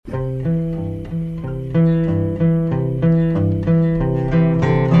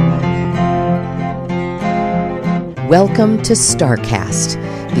Welcome to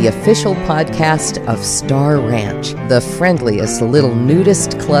StarCast, the official podcast of Star Ranch, the friendliest little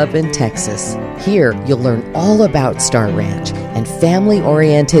nudist club in Texas. Here, you'll learn all about Star Ranch and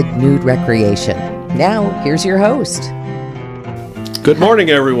family-oriented nude recreation. Now, here's your host. Good morning,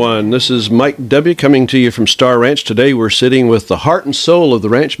 everyone. This is Mike W. coming to you from Star Ranch. Today, we're sitting with the heart and soul of the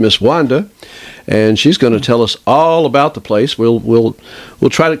ranch, Miss Wanda, and she's going to tell us all about the place. We'll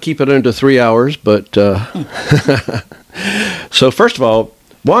try to keep it under 3 hours, but so first of all,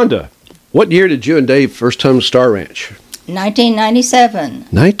 Wanda, what year did you and Dave first come to Star Ranch? 1997.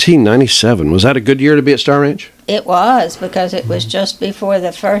 1997. Was that a good year to be at Star Ranch? It was, because it was just before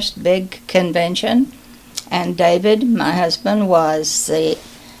the first big convention, and David, my husband, was the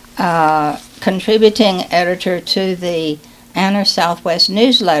contributing editor to the Anna Southwest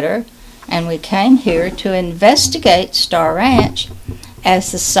newsletter, and we came here to investigate Star Ranch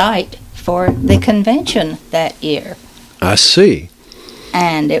as the site for the convention that year. I see.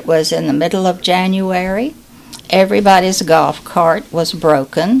 And it was in the middle of January. Everybody's golf cart was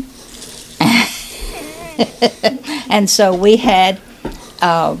broken. And so we had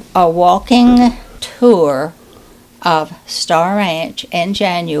a walking tour of Star Ranch in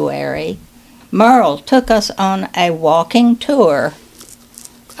January. Merle took us on a walking tour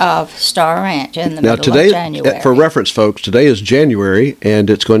of Star Ranch in the middle of January. For reference, folks, today is January,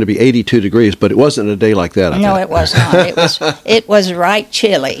 and it's going to be 82 degrees, but it wasn't a day like that, I No, think. it was not. It was right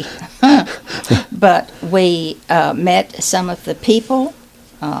chilly. But we met some of the people.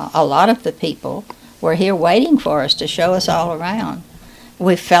 A lot of the people were here waiting for us to show us all around.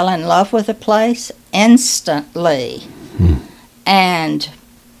 We fell in love with the place instantly. And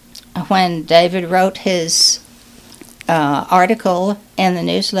when David wrote his article in the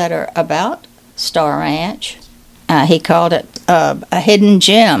newsletter about Star Ranch, he called it a hidden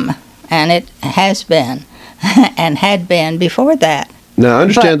gem, and it has been and had been before that. Now, I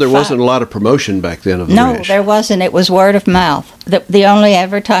understand there wasn't a lot of promotion back then of the ranch. No, there wasn't. It was word of mouth, the only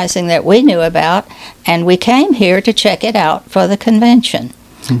advertising that we knew about, and we came here to check it out for the convention.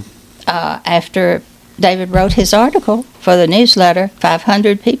 After David wrote his article for the newsletter,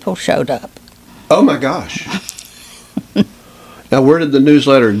 500 people showed up. Oh, my gosh. Now, where did the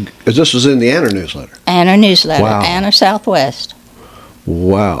newsletter, because this was in the Anna newsletter? Anna newsletter, Wow. Anna Southwest.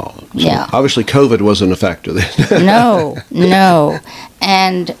 Wow. So Yeah. obviously, COVID wasn't a factor then. No.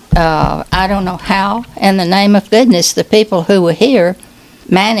 And I don't know how, in the name of goodness, the people who were here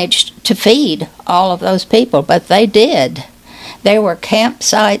managed to feed all of those people, but they did. There were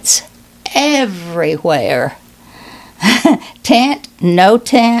campsites everywhere. Tent, no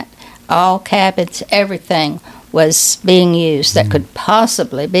tent, all cabins, everything was being used that could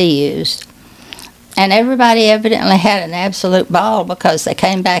possibly be used. And everybody evidently had an absolute ball because they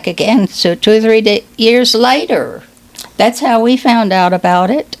came back again 2 or 3 years later. That's how we found out about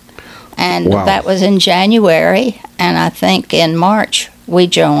it. And Wow. That was in January. And I think in March we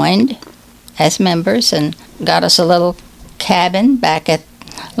joined as members and got us a little cabin back at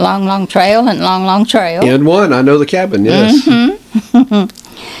Long Long Trail and Long Long Trail. N1, I know the cabin, yes.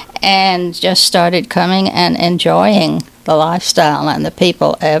 And just started coming and enjoying the lifestyle and the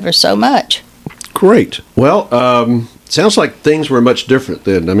people ever so much. Great. Well, sounds like things were much different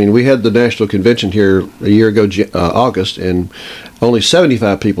then. I mean, we had the national convention here a year ago, August, and only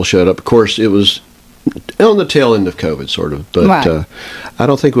 75 people showed up. Of course, it was on the tail end of COVID, sort of. But Right. I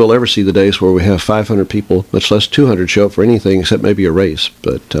don't think we'll ever see the days where we have 500 people, much less 200, show up for anything except maybe a race.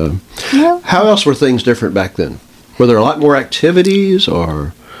 But Well, how else were things different back then? Were there a lot more activities,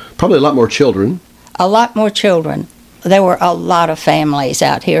 or probably a lot more children? a lot more children. There were a lot of families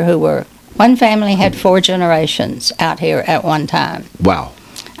out here one family had 4 generations out here at one time, Wow.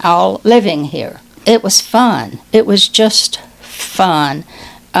 all living here. It was fun. It was just fun.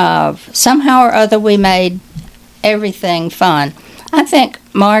 Somehow or other we made everything fun. I think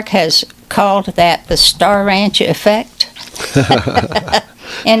Mark has called that the Star Ranch effect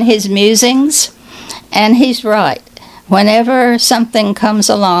in his musings, and he's right. Whenever something comes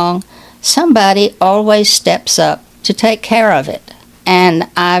along, somebody always steps up to take care of it. And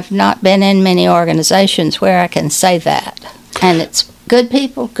I've not been in many organizations where I can say that. And it's good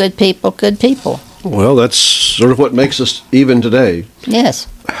people, good people, good people. Well, that's sort of what makes us even today. Yes.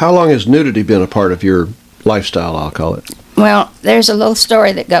 How long has nudity been a part of your lifestyle, I'll call it? Well, there's a little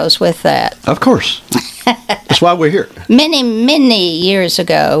story that goes with that. Of course. That's why we're here. Many, many years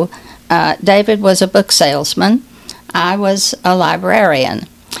ago, David was a book salesman. I was a librarian.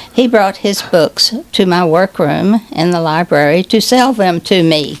 He brought his books to my workroom in the library to sell them to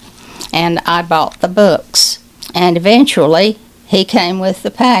me, and I bought the books. And eventually, he came with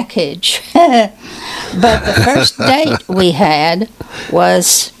the package. But the first date we had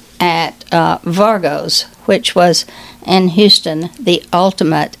was at Vargo's, which was in Houston, the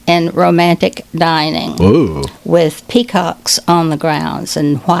ultimate in romantic dining. Ooh. With peacocks on the grounds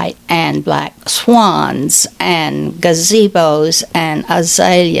and white and black swans and gazebos and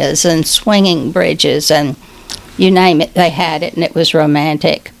azaleas and swinging bridges and you name it, they had it, and it was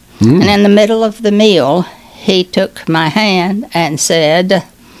romantic. And in the middle of the meal, he took my hand and said,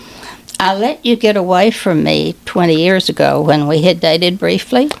 I let you get away from me 20 years ago when we had dated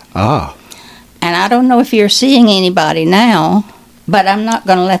briefly. Ah. And I don't know if you're seeing anybody now, but I'm not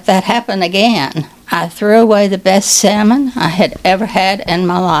going to let that happen again. I threw away the best salmon I had ever had in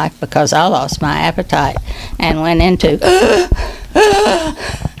my life because I lost my appetite and went into...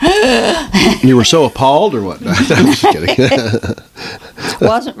 You were so appalled or what? I'm just kidding.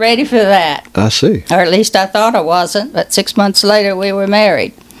 Wasn't ready for that. I see. Or at least I thought I wasn't, but 6 months later we were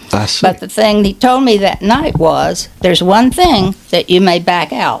married. I see. But the thing he told me that night was, there's one thing that you may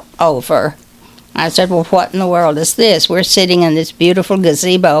back out over. I said, well, what in the world is this? We're sitting in this beautiful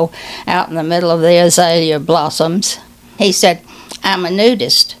gazebo out in the middle of the azalea blossoms. He said, I'm a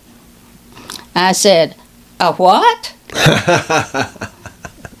nudist. I said, a what?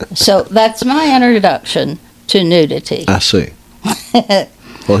 So that's my introduction to nudity. I see.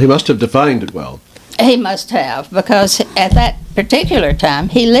 Well, he must have defined it well. He must have, because at that particular time,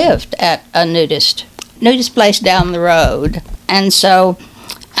 he lived at a nudist place down the road. And so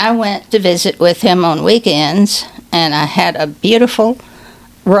I went to visit with him on weekends, and I had a beautiful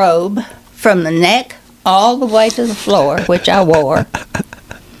robe from the neck all the way to the floor, which I wore.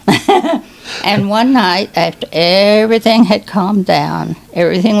 And one night, after everything had calmed down,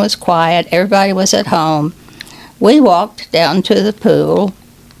 everything was quiet, everybody was at home, we walked down to the pool,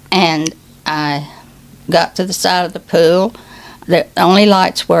 and I got to the side of the pool. The only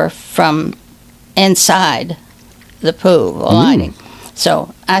lights were from inside the pool, the lighting.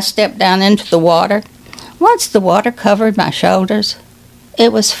 So I stepped down into the water. Once the water covered my shoulders,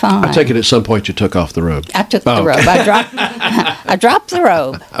 it was fine. I take it at some point you took off the robe. I took the robe. I dropped the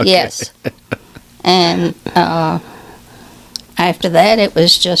robe, yes. And after that, it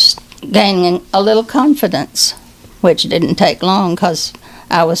was just gaining a little confidence, which didn't take long because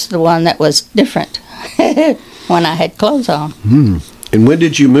I was the one that was different when I had clothes on. And when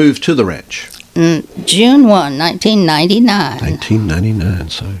did you move to the ranch? June 1, 1999. 1999,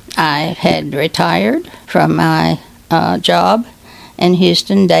 so. I had retired from my job in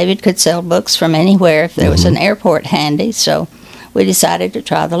Houston. David could sell books from anywhere if there was an airport handy, so we decided to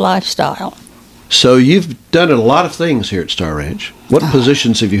try the lifestyle. So you've done a lot of things here at Star Ranch. What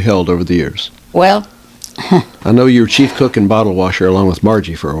positions have you held over the years? Well, I know you were chief cook and bottle washer along with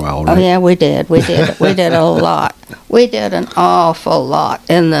Margie for a while, right? Oh yeah, we did. We did a lot. We did an awful lot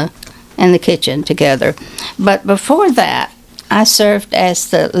in the kitchen together. But before that, I served as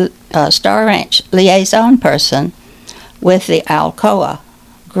the Star Ranch liaison person with the Alcoa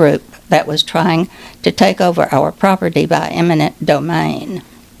group that was trying to take over our property by eminent domain.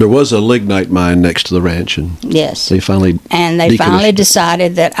 There was a lignite mine next to the ranch, and yes, they finally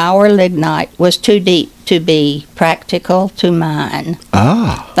decided that our lignite was too deep to be practical to mine.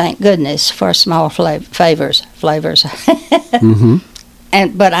 Ah, thank goodness for small flavors.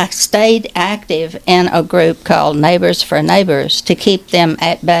 But I stayed active in a group called Neighbors for Neighbors to keep them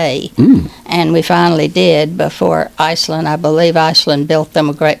at bay. And we finally did before Iceland. I believe Iceland built them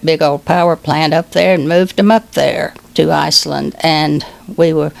a great big old power plant up there and moved them up there to Iceland. And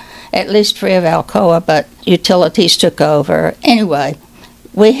we were at least free of Alcoa, but utilities took over. Anyway,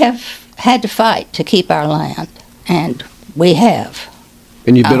 we have had to fight to keep our land, and we have.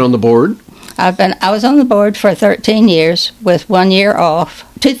 And you've been on the board? I was on the board for 13 years with 1 year off.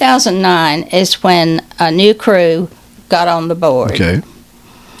 2009 is when a new crew got on the board. Okay.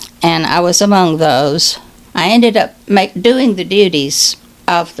 And I was among those. I ended up doing the duties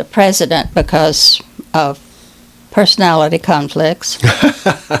of the president because of personality conflicts.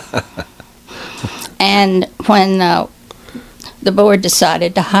 And when the board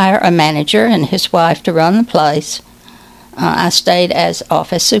decided to hire a manager and his wife to run the place, I stayed as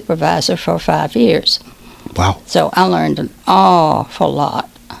office supervisor for 5 years. Wow. So I learned an awful lot.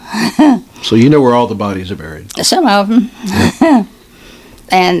 So you know where all the bodies are buried? Some of them. Yeah.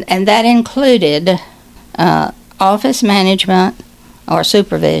 And that included office management or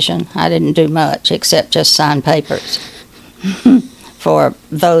supervision. I didn't do much except just sign papers for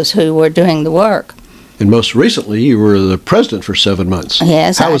those who were doing the work. And most recently, you were the president for 7 months.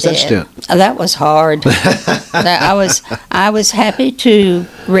 Yes, How was did. that stint? That was hard. I was happy to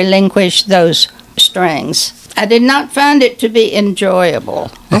relinquish those strings I did not find it to be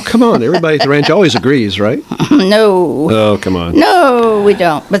enjoyable. Oh, come on. Everybody at the ranch always agrees, right? No. Oh, come on. No, we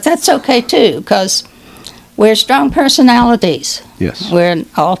don't. But that's okay, too, because we're strong personalities. Yes. We're an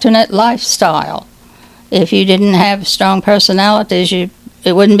alternate lifestyle. If you didn't have strong personalities,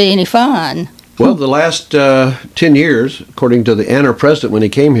 it wouldn't be any fun. Well, the last 10 years, according to the Anner president when he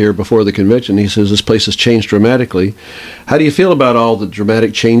came here before the convention, he says this place has changed dramatically. How do you feel about all the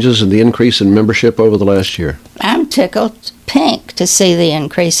dramatic changes and the increase in membership over the last year? I'm tickled pink to see the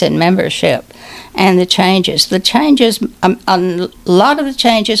increase in membership and the changes. The changes, a lot of the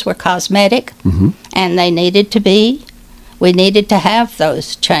changes were cosmetic, and they needed to be. We needed to have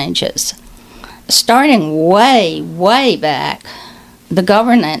those changes. Starting way, way back, the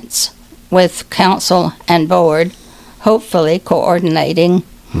governance with council and board, hopefully coordinating,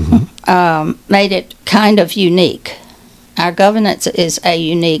 made it kind of unique. Our governance is a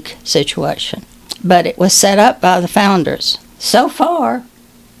unique situation, but it was set up by the founders. So far,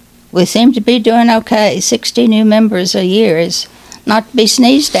 we seem to be doing okay. 60 new members a year is not to be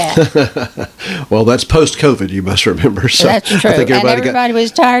sneezed at. Well, that's post-COVID, you must remember. So That's true. I think Everybody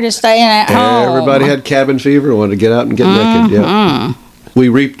was tired of staying at home. Everybody had cabin fever, wanted to get out and get naked. Yeah. We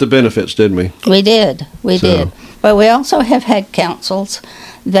reaped the benefits, didn't we? We did. We did. But we also have had councils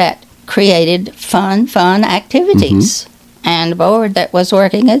that created fun activities. And a board that was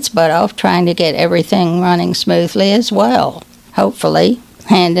working its butt off trying to get everything running smoothly as well. Hopefully,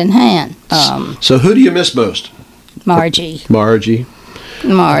 hand in hand. So who do you miss most? Margie. Margie.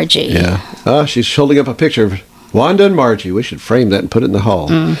 Yeah. She's holding up a picture of Wanda and Margie. We should frame that and put it in the hall.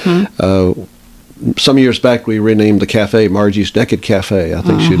 Some years back, we renamed the cafe Margie's Naked Cafe. I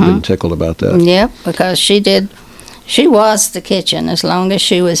think she'd been tickled about that. Yep, because she did. She was the kitchen as long as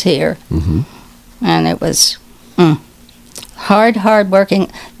she was here. And it was hard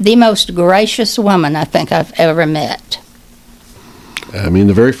working. The most gracious woman I think I've ever met. I mean,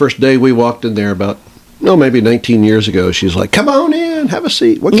 the very first day we walked in there about, maybe 19 years ago, she's like, come on in, have a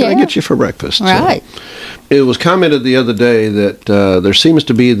seat. What can I get you for breakfast? Right. So, it was commented the other day that there seems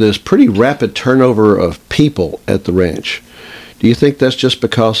to be this pretty rapid turnover of people at the ranch. Do you think that's just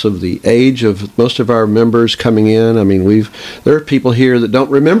because of the age of most of our members coming in? I mean, there are people here that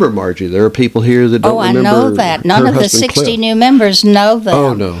don't remember Margie. There are people here that don't remember. Oh, I know that. None of the 60 new members know them.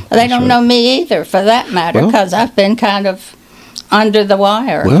 Oh, no. They don't know me either, for that matter, because I've been kind of under the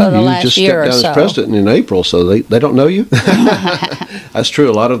wire for the last year or so. You just stepped down as president in April, so they don't know you? That's true.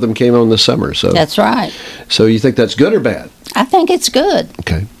 A lot of them came on this summer. So that's right. So you think that's good or bad? I think it's good.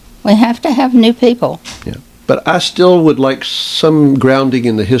 Okay. We have to have new people. Yeah. But I still would like some grounding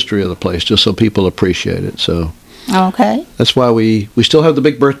in the history of the place, just so people appreciate it. So okay. That's why we still have the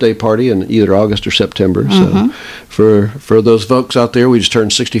big birthday party in either August or September. So for those folks out there, we just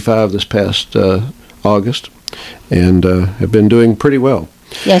turned 65 this past August. And have been doing pretty well.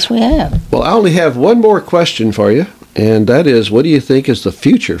 Yes, we have. Well, I only have one more question for you, and that is, what do you think is the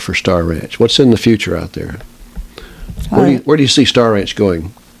future for Star Ranch? What's in the future out there? Where do you see Star Ranch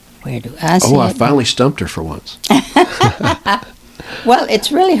going? Where do I see it? I finally stumped her for once. Well,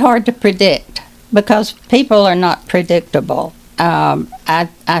 it's really hard to predict because people are not predictable. I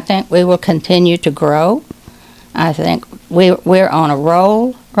think we will continue to grow. I think we're on a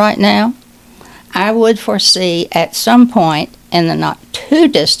roll right now. I would foresee at some point in the not too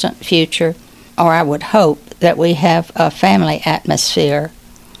distant future, or I would hope, that we have a family atmosphere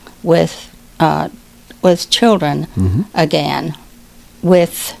with children again,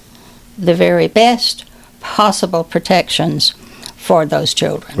 with the very best possible protections for those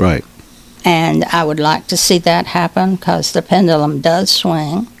children. Right. And I would like to see that happen because the pendulum does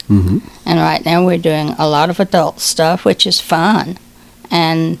swing. And right now we're doing a lot of adult stuff, which is fun,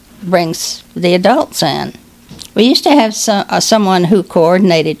 and brings the adults in. We used to have someone who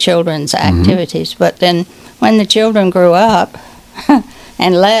coordinated children's activities, but then when the children grew up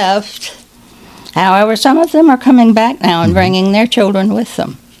and left, however, some of them are coming back now and bringing their children with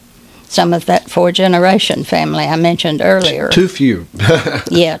them. Some of that four-generation family I mentioned earlier. Too few.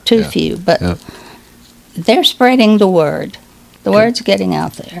 Too few, but they're spreading the word. The word's getting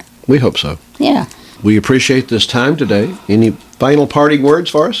out there. We hope so. Yeah. We appreciate this time today. Any final parting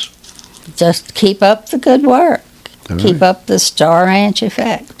words for us? Just keep up the good work. Keep up the Star Ranch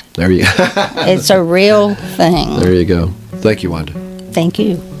effect. There you go. It's a real thing. There you go. Thank you, Wanda. Thank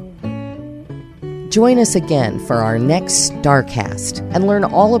you. Join us again for our next StarCast and learn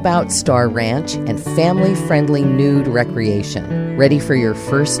all about Star Ranch and family-friendly nude recreation. Ready for your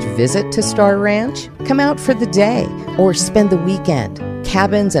first visit to Star Ranch? Come out for the day or spend the weekend.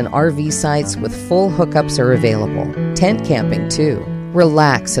 Cabins and RV sites with full hookups are available. Tent camping, too.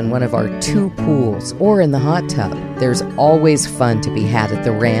 Relax in one of our 2 pools or in the hot tub. There's always fun to be had at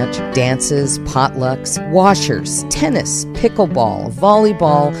the ranch. Dances, potlucks, washers, tennis, pickleball,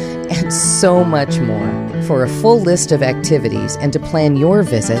 volleyball, and so much more. For a full list of activities and to plan your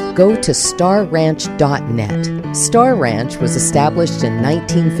visit, go to starranch.net. Star Ranch was established in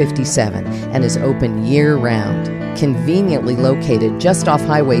 1957 and is open year-round. Conveniently located just off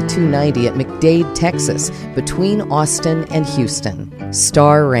Highway 290 at McDade, Texas, between Austin and Houston.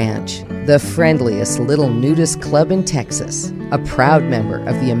 Star Ranch, the friendliest little nudist club in Texas, a proud member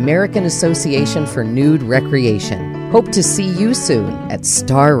of the American Association for Nude Recreation. Hope to see you soon at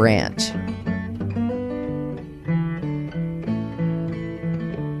Star Ranch.